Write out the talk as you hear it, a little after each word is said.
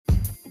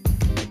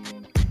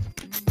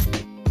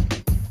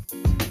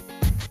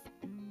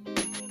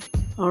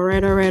All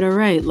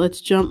right.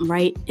 Let's jump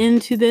right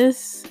into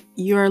this.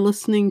 You are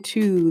listening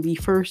to the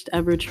first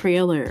ever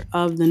trailer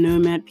of the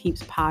Nomad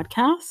Peeps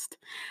podcast,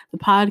 the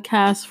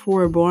podcast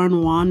for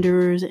born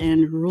wanderers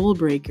and rule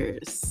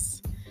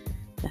breakers.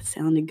 That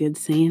sounded good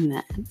saying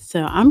that.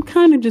 So I'm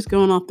kind of just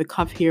going off the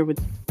cuff here with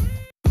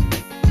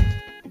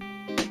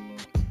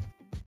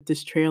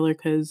this trailer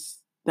because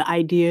the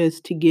idea is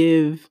to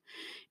give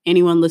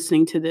anyone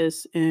listening to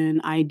this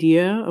an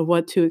idea of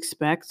what to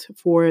expect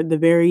for the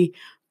very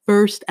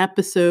first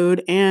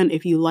episode, and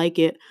if you like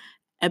it,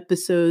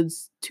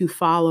 episodes to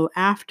follow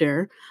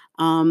after.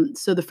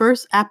 So the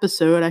first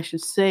episode, I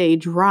should say,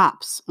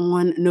 drops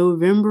on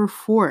November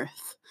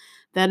 4th.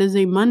 That is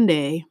a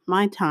Monday,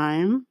 my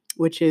time,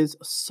 which is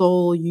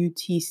Seoul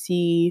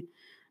UTC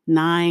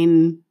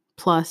 9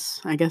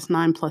 plus. I guess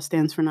 9 plus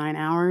stands for 9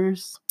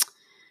 hours.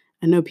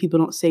 I know people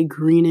don't say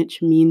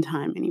Greenwich Mean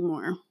Time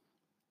anymore.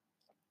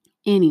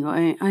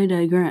 Anyway, I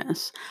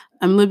digress.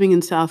 I'm living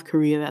in South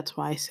Korea, that's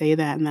why I say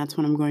that, and that's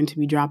when I'm going to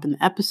be dropping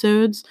the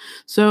episodes.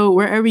 So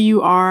wherever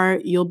you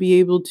are, you'll be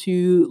able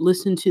to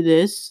listen to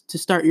this to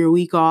start your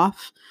week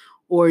off,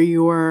 or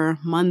your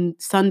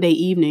Sunday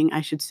evening, I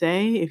should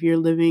say, if you're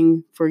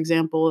living, for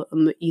example,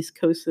 on the East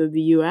Coast of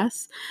the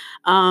US.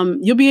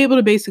 You'll be able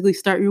to basically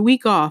start your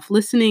week off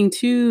listening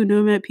to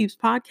Nomad Peeps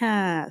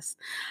podcast.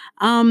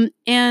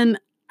 And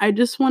I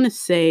just want to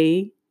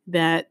say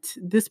that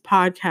this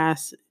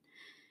podcast,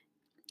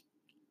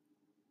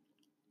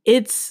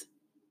 it's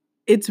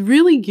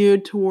really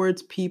geared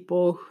towards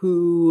people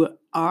who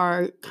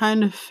are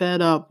kind of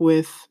fed up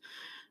with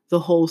the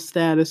whole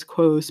status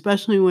quo,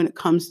 especially when it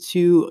comes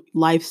to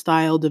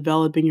lifestyle,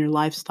 developing your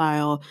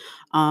lifestyle,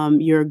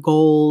 your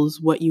goals,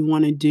 what you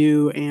want to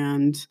do,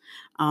 and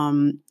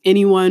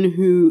anyone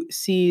who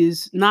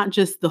sees not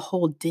just the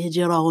whole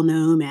digital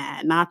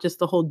nomad, not just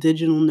the whole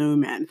digital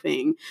nomad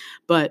thing,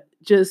 but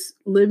just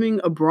living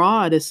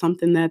abroad is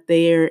something that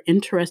they're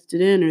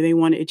interested in or they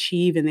want to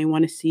achieve, and they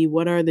want to see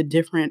what are the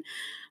different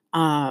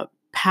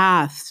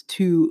paths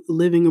to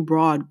living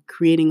abroad,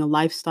 creating a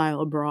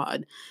lifestyle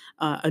abroad,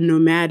 a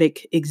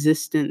nomadic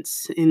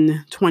existence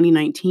in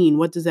 2019.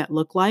 What does that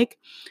look like?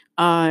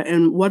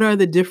 And what are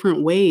the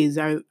different ways?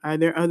 Are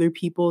there other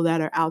people that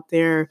are out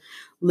there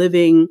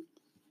living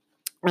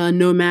a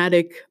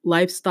nomadic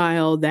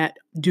lifestyle that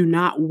do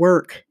not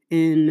work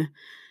in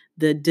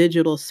the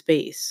digital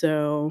space?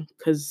 So,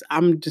 because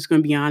I'm just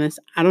going to be honest,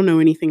 I don't know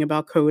anything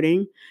about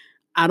coding.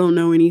 I don't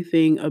know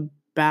anything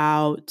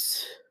about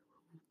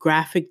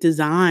graphic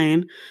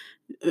design,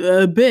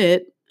 a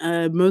bit.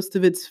 Most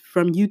of it's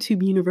from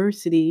YouTube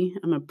University.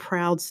 I'm a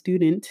proud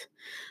student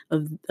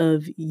of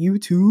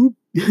YouTube.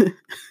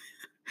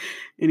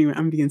 Anyway,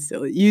 I'm being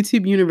silly.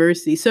 YouTube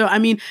University. So, I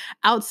mean,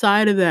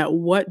 outside of that,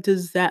 what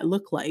does that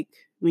look like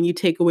when you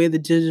take away the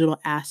digital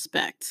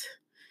aspect?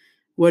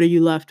 What are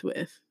you left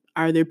with?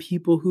 Are there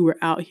people who are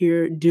out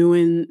here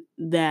doing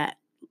that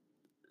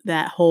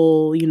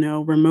whole,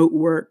 remote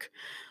work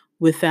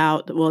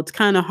without, well, it's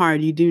kind of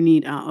hard. You do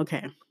need,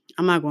 okay,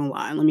 I'm not going to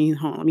lie. Let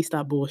me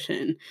stop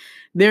bullshitting.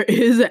 There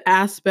is an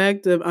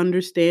aspect of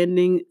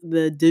understanding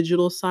the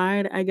digital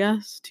side, I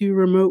guess, to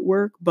remote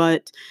work,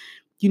 but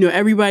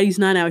everybody's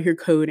not out here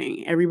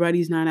coding.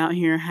 Everybody's not out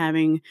here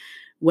having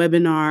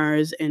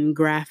webinars and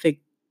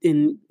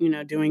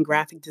doing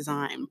graphic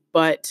design,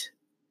 but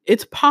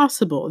it's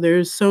possible.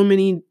 There's so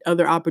many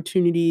other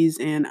opportunities,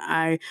 and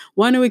I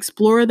want to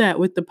explore that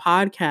with the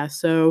podcast.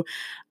 So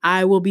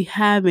I will be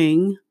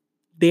having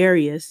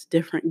various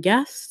different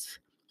guests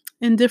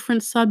and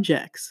different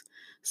subjects,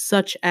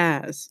 such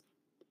as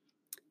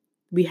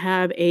we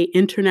have a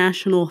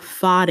international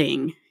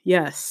thoughting.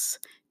 Yes,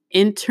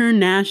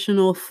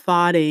 international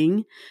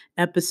thoughting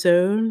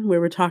episode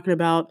where we're talking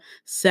about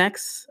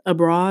sex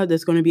abroad.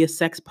 There's going to be a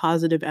sex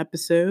positive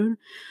episode.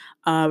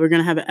 We're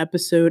going to have an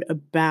episode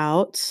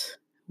about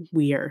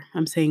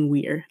I'm saying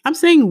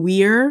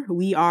we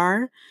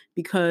are,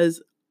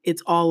 because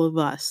it's all of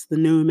us, the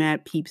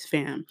Nomad Peeps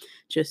fam,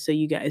 just so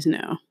you guys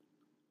know.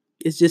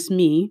 It's just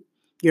me,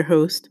 your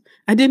host.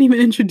 I didn't even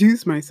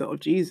introduce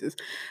myself. Jesus.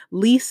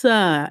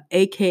 Lisa,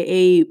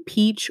 aka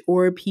Peach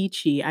or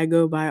Peachy. I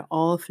go by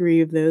all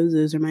three of those.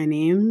 Those are my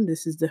name.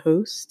 This is the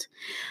host.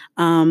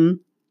 How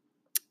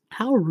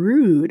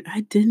rude. I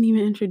didn't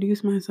even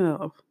introduce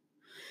myself.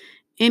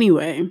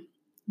 Anyway,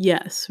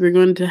 yes, we're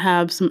going to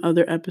have some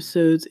other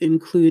episodes,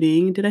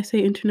 including, did I say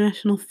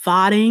international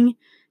thoughting?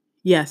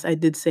 Yes, I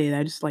did say that.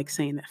 I just like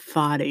saying that,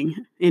 thoughting.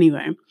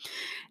 Anyway,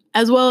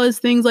 as well as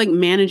things like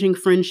managing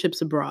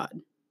friendships abroad,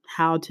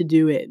 how to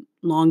do it,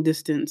 long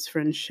distance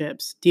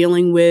friendships,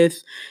 dealing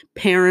with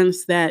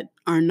parents that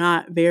are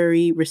not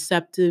very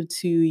receptive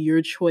to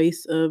your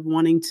choice of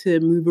wanting to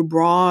move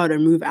abroad or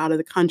move out of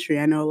the country.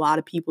 I know a lot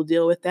of people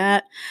deal with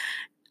that.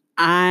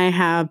 I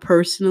have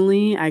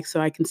personally, so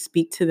I can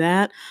speak to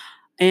that.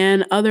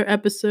 And other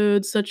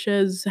episodes such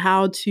as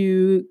how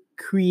to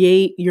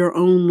create your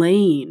own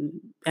lane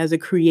as a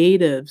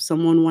creative,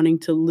 someone wanting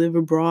to live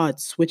abroad,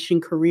 switching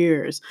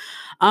careers.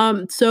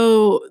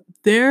 So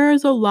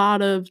there's a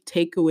lot of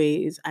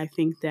takeaways, I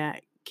think,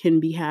 that can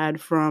be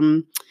had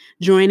from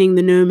joining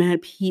the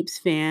Nomad Peeps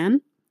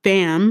fam.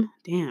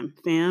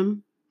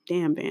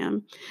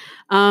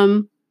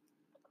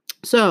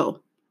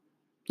 So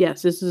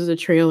yes, this is a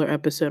trailer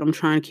episode. I'm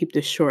trying to keep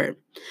this short.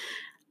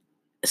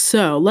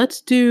 So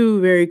let's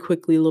do very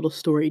quickly a little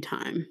story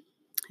time.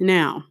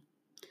 Now,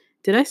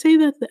 did I say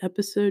that the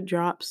episode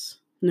drops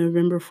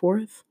November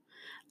 4th?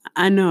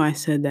 I know I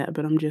said that,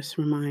 but I'm just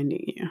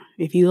reminding you.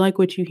 If you like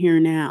what you hear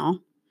now,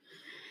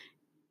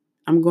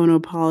 I'm going to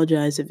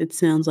apologize if it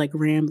sounds like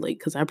rambling,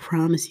 because I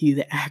promise you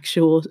the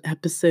actual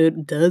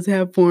episode does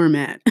have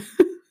format.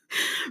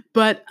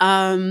 But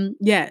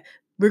yeah,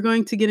 we're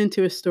going to get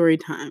into a story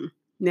time.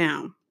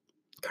 Now,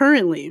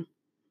 currently,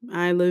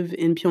 I live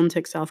in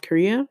Pyeongtaek, South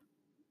Korea.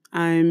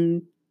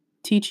 I'm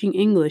teaching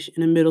English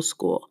in a middle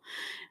school,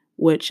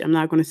 which I'm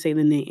not going to say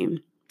the name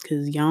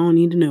because y'all don't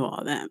need to know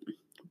all that.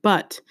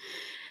 But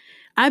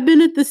I've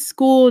been at this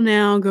school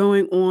now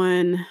going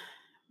on,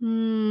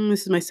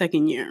 this is my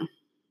second year.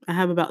 I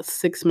have about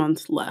 6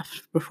 months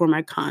left before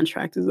my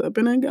contract is up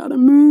and I gotta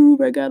move,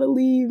 I gotta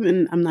leave,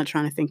 and I'm not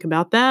trying to think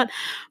about that.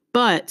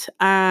 But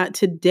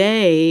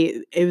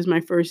today, it was my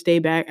first day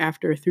back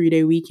after a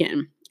 3-day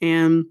weekend.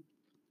 And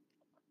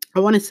I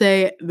want to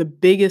say the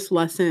biggest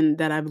lesson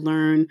that I've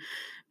learned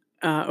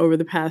over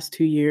the past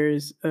 2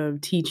 years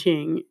of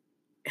teaching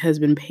has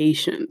been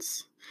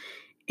patience.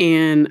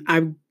 And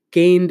I've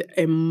gained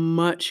a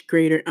much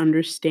greater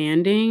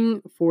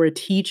understanding for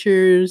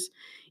teachers,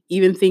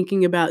 even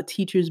thinking about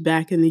teachers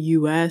back in the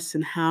US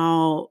and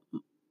how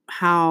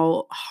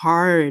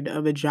hard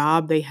of a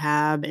job they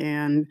have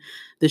and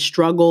the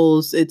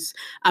struggles.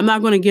 I'm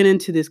not going to get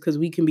into this because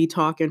we can be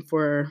talking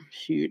for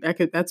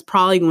that's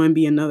probably going to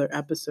be another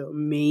episode,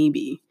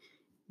 maybe.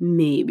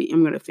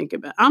 I'm going to think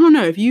about. I don't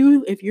know if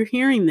you're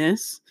hearing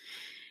this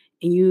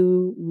and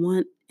you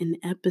want an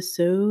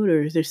episode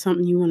or is there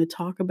something you want to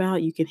talk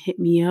about, you can hit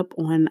me up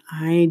on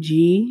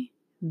IG,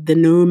 the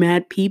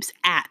Nomad Peeps,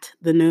 at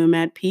the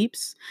Nomad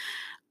Peeps,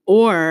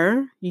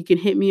 or you can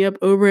hit me up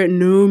over at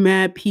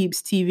Nomad Peeps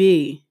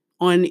TV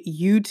on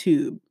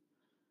YouTube.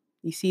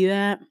 You see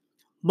that?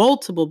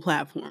 Multiple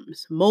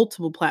platforms,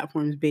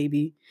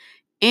 baby.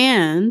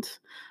 And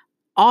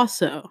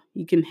also,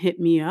 you can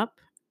hit me up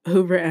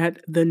over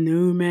at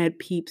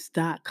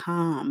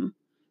thenomadpeeps.com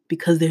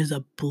because there's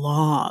a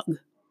blog.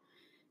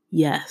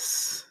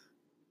 Yes,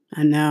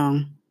 I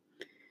know.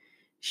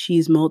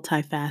 She's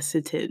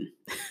multifaceted.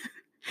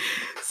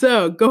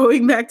 So,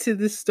 going back to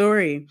this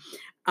story,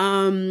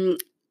 I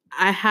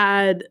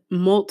had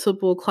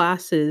multiple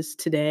classes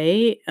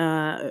today.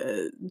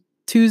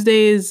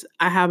 Tuesdays,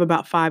 I have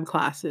about 5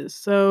 classes.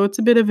 So, it's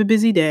a bit of a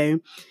busy day.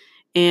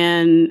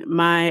 And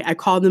I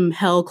call them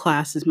hell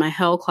classes. My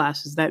hell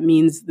classes, that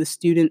means the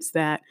students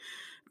that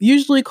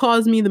usually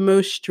cause me the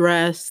most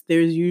stress.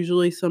 There's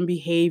usually some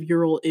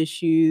behavioral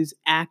issues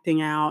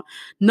acting out.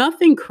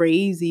 Nothing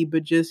crazy,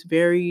 but just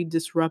very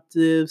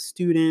disruptive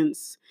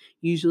students.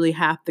 Usually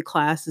half the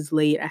class is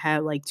late. I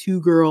had like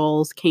 2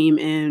 girls came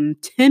in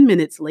 10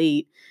 minutes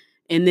late,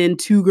 and then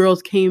 2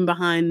 girls came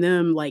behind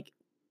them like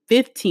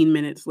 15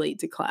 minutes late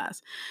to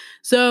class.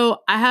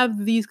 So I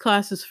have these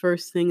classes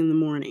first thing in the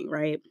morning,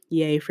 right?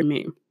 Yay for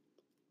me.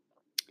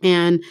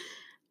 And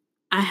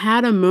I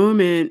had a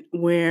moment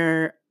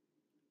where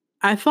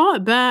I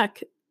thought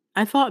back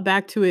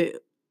to it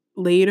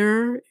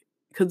later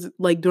because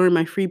like during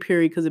my free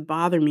period because it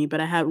bothered me, but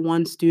I had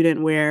one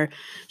student where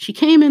she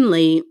came in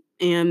late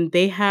and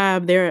they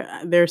have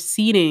their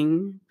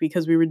seating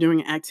because we were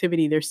doing an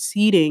activity. Their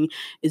seating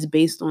is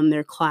based on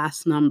their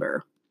class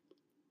number.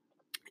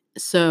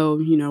 So,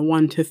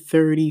 1 to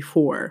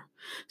 34.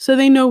 So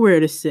they know where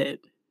to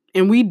sit.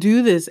 And we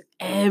do this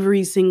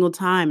every single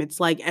time.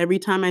 It's like every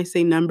time I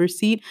say number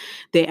seat,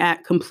 they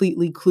act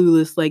completely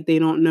clueless, like they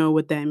don't know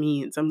what that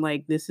means. I'm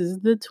like, this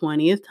is the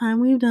 20th time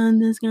we've done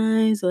this,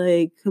 guys.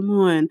 Like, come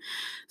on.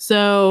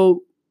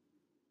 So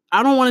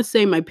I don't want to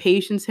say my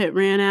patience had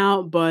ran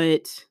out,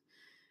 but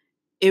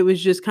it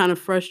was just kind of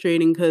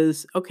frustrating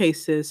because, okay,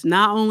 sis,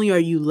 not only are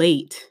you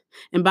late,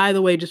 and by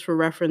the way, just for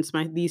reference,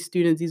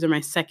 these are my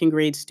second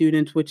grade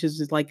students, which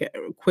is like an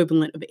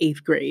equivalent of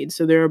 8th grade.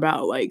 So they're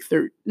about like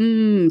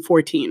 14,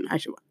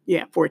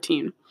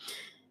 14,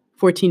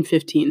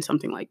 15,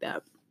 something like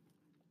that.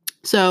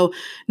 So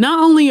not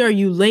only are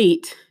you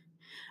late,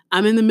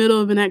 I'm in the middle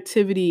of an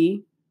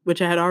activity,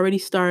 which I had already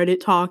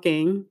started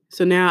talking.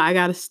 So now I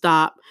got to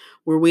stop.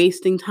 We're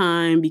wasting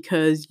time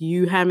because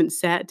you haven't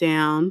sat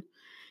down.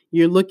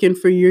 You're looking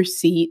for your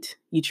seat.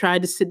 You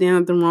tried to sit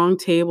down at the wrong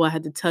table. I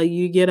had to tell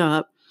you to get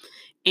up.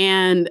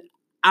 And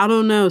I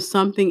don't know,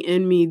 something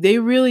in me, they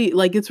really,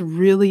 like, it's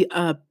really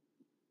a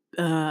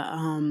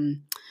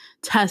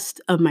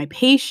test of my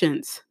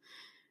patience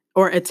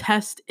or a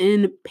test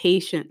in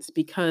patience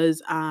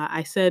because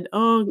I said,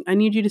 oh, I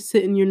need you to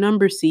sit in your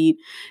number seat.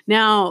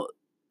 Now,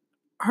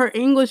 her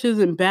English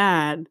isn't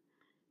bad,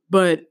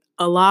 but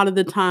a lot of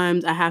the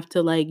times I have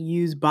to like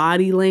use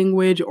body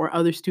language, or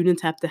other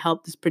students have to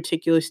help this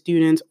particular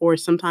student, or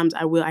sometimes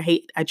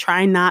I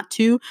try not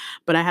to,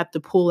 but I have to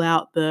pull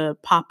out the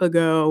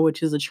Papago,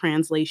 which is a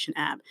translation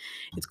app.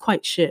 It's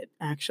quite shit,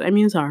 actually. I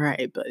mean, it's all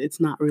right, but it's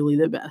not really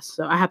the best.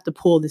 So I have to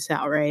pull this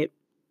out, right?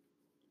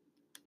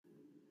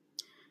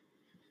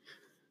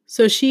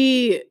 So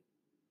she's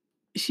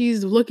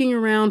looking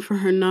around for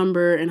her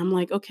number, and I'm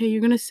like, okay,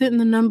 you're gonna sit in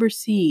the number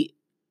seat.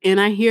 And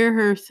I hear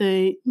her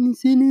say,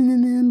 sit in the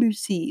number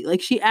seat.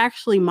 Like, she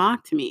actually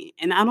mocked me.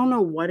 And I don't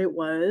know what it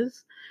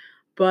was,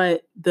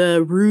 but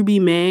the Ruby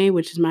May,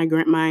 which is my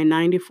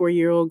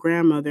 94-year-old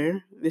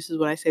grandmother, this is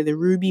what I say, the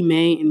Ruby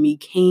May in me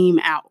came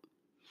out.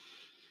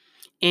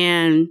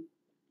 And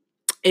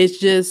it's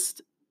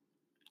just,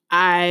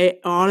 I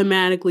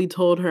automatically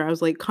told her, I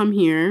was like, come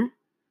here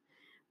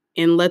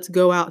and let's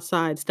go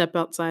outside, step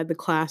outside the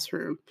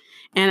classroom.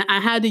 And I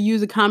had to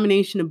use a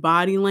combination of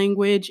body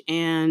language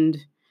and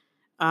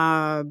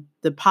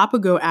the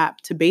Papago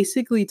app to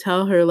basically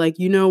tell her, like,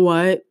 you know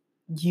what?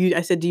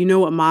 I said, do you know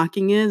what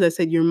mocking is? I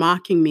said, you're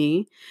mocking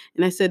me.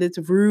 And I said, it's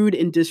rude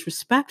and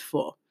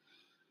disrespectful.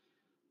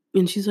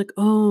 And she's like,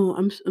 oh,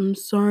 I'm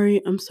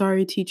sorry. I'm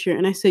sorry, teacher.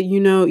 And I said,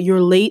 you're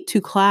late to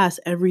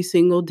class every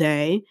single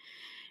day.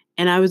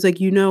 And I was like,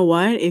 you know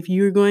what? If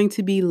you're going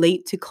to be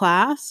late to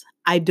class,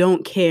 I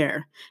don't care.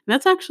 And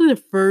that's actually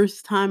the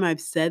first time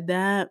I've said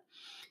that.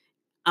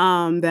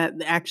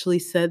 That actually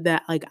said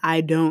that, like,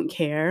 I don't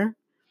care.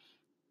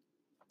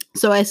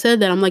 So I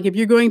said that. I'm like, if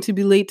you're going to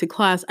be late to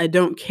class, I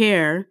don't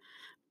care.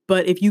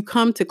 But if you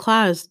come to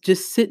class,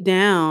 just sit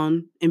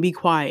down and be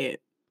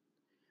quiet.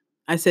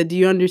 I said, do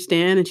you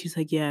understand? And she's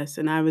like, yes.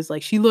 And I was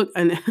like, she looked,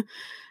 and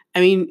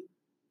I mean,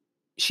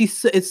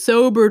 it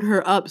sobered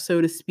her up,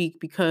 so to speak,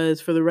 because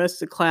for the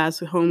rest of the class,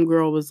 the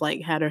homegirl was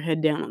like, had her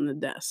head down on the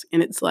desk.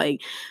 And it's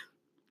like,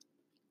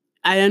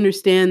 I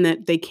understand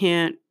that they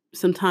can't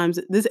sometimes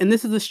this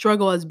is the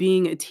struggle as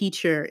being a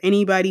teacher.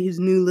 Anybody who's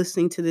new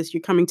listening to this,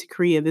 you're coming to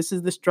Korea. This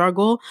is the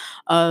struggle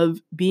of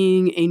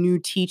being a new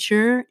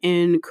teacher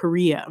in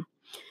Korea,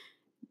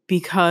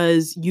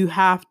 because you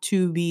have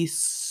to be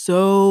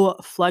so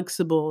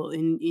flexible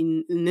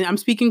in I'm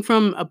speaking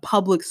from a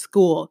public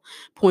school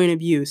point of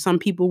view. Some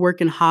people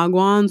work in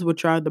hagwons,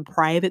 which are the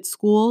private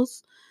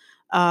schools.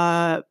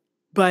 Uh,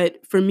 but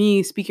for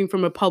me, speaking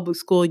from a public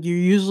school, you're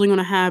usually going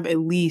to have at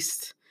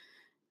least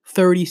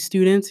 30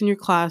 students in your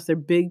class. They're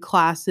big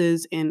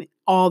classes, and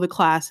all the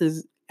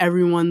classes,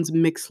 everyone's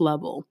mixed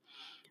level.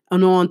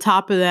 And on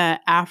top of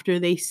that, after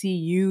they see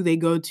you, they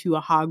go to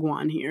a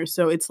hagwon here.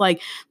 So it's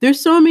like there's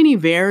so many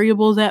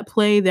variables at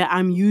play that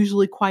I'm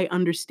usually quite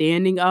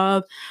understanding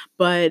of.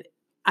 But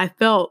I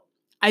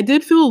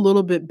did feel a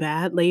little bit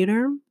bad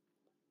later.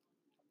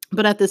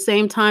 But at the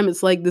same time,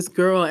 it's like this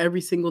girl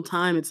every single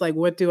time. It's like,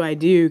 what do I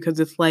do? Because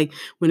it's like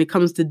when it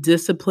comes to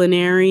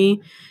disciplinary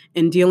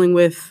and dealing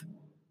with,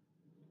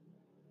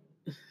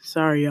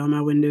 sorry, y'all,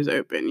 my window's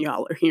open.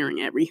 Y'all are hearing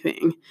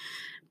everything.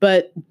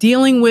 But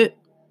dealing with,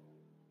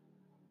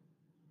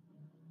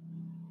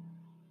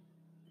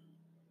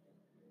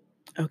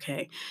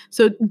 okay.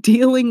 So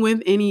dealing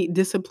with any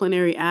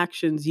disciplinary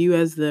actions, you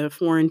as the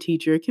foreign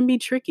teacher, it can be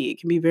tricky. It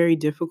can be very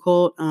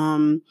difficult.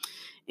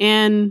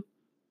 And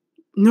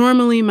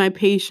normally my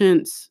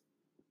patience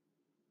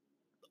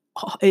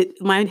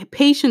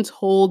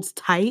holds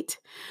tight,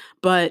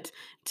 but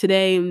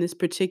today in this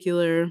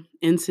particular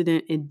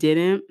incident, it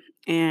didn't.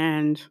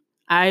 And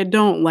I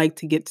don't like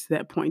to get to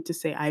that point to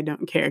say I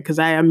don't care, because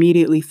I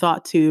immediately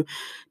thought to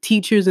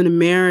teachers in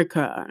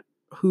America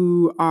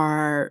who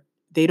are,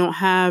 they're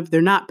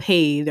not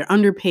paid, they're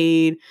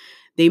underpaid.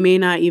 They may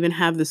not even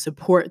have the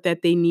support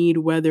that they need,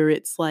 whether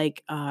it's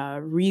like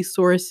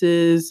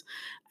resources,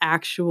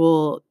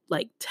 actual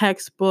like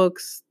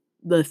textbooks,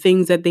 the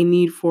things that they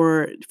need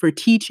for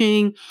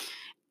teaching.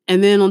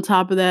 And then on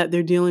top of that,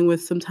 they're dealing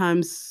with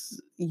sometimes,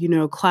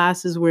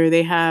 classes where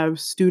they have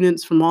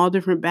students from all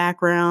different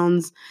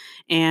backgrounds,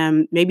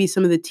 and maybe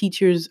some of the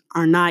teachers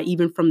are not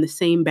even from the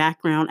same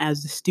background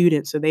as the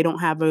students, so they don't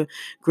have a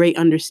great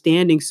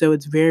understanding. So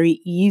it's very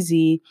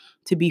easy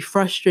to be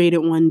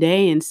frustrated one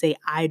day and say,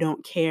 I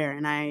don't care.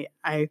 And I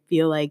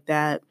feel like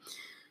that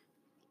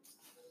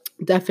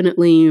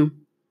definitely,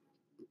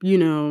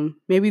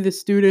 maybe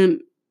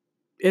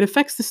it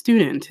affects the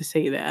student to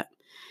say that.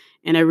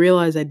 And I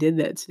realized I did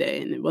that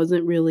today, and it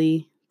wasn't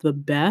really the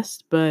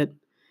best, but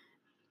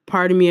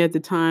part of me at the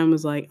time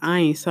was like, I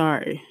ain't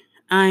sorry.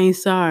 I ain't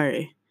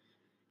sorry.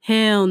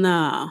 Hell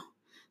nah.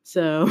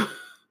 So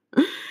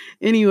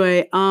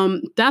anyway,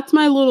 that's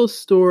my little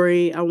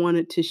story I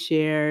wanted to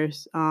share,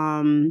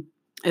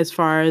 as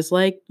far as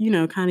like,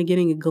 kind of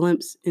getting a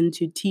glimpse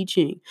into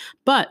teaching.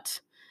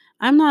 But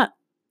I'm not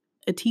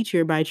a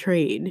teacher by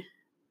trade.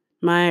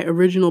 My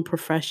original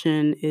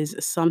profession is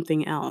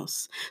something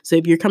else. So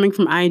if you're coming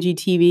from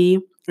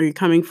IGTV, or you're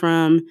coming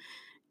from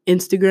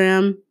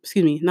Instagram,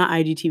 excuse me, not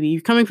IGTV,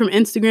 you're coming from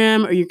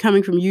Instagram or you're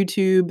coming from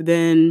YouTube,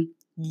 then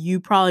you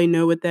probably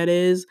know what that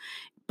is.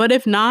 But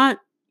if not,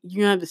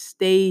 you're going to have to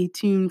stay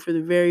tuned for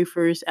the very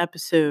first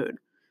episode.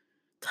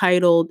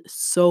 titled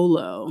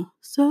Solo.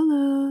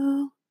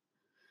 Solo.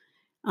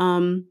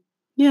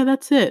 Yeah,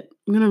 that's it.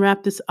 I'm going to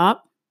wrap this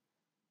up.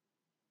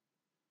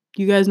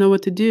 You guys know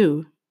what to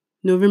do.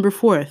 November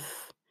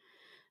 4th,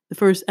 the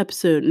first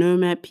episode,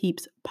 Nomad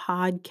Peeps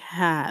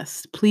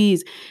podcast.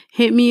 Please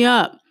hit me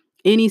up.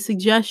 Any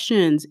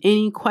suggestions,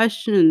 any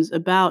questions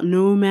about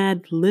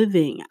nomad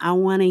living? I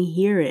want to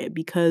hear it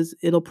because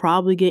it'll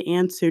probably get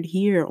answered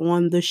here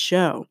on the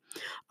show.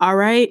 All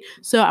right.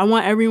 So I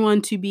want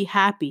everyone to be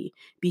happy,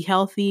 be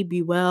healthy,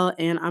 be well,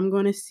 and I'm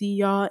going to see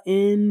y'all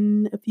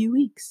in a few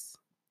weeks.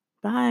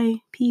 Bye.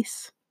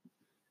 Peace.